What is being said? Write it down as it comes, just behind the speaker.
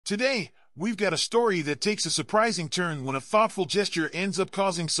Today, we've got a story that takes a surprising turn when a thoughtful gesture ends up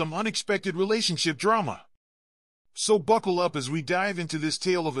causing some unexpected relationship drama. So buckle up as we dive into this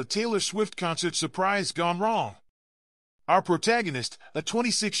tale of a Taylor Swift concert surprise gone wrong. Our protagonist, a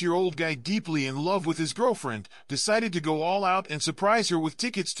 26-year-old guy deeply in love with his girlfriend, decided to go all out and surprise her with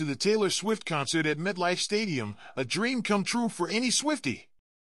tickets to the Taylor Swift concert at MetLife Stadium, a dream come true for any Swiftie.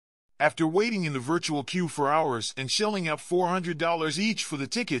 After waiting in the virtual queue for hours and shelling out $400 each for the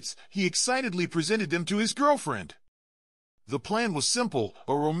tickets, he excitedly presented them to his girlfriend. The plan was simple,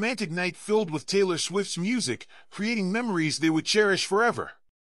 a romantic night filled with Taylor Swift's music, creating memories they would cherish forever.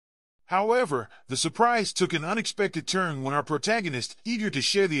 However, the surprise took an unexpected turn when our protagonist, eager to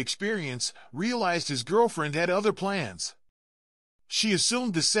share the experience, realized his girlfriend had other plans. She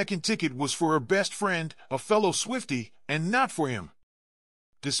assumed the second ticket was for her best friend, a fellow Swiftie, and not for him.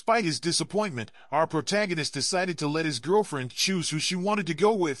 Despite his disappointment, our protagonist decided to let his girlfriend choose who she wanted to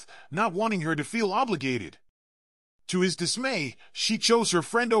go with, not wanting her to feel obligated. To his dismay, she chose her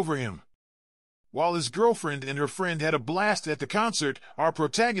friend over him. While his girlfriend and her friend had a blast at the concert, our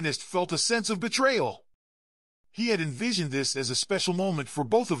protagonist felt a sense of betrayal. He had envisioned this as a special moment for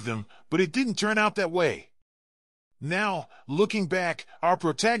both of them, but it didn't turn out that way. Now, looking back, our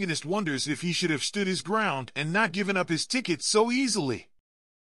protagonist wonders if he should have stood his ground and not given up his ticket so easily.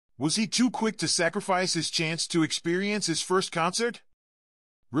 Was he too quick to sacrifice his chance to experience his first concert?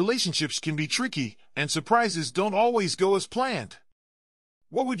 Relationships can be tricky, and surprises don't always go as planned.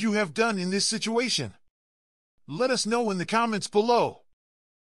 What would you have done in this situation? Let us know in the comments below.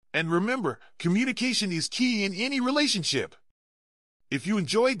 And remember, communication is key in any relationship. If you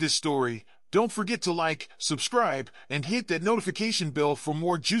enjoyed this story, don't forget to like, subscribe, and hit that notification bell for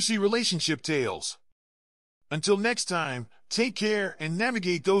more juicy relationship tales. Until next time, take care and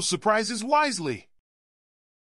navigate those surprises wisely.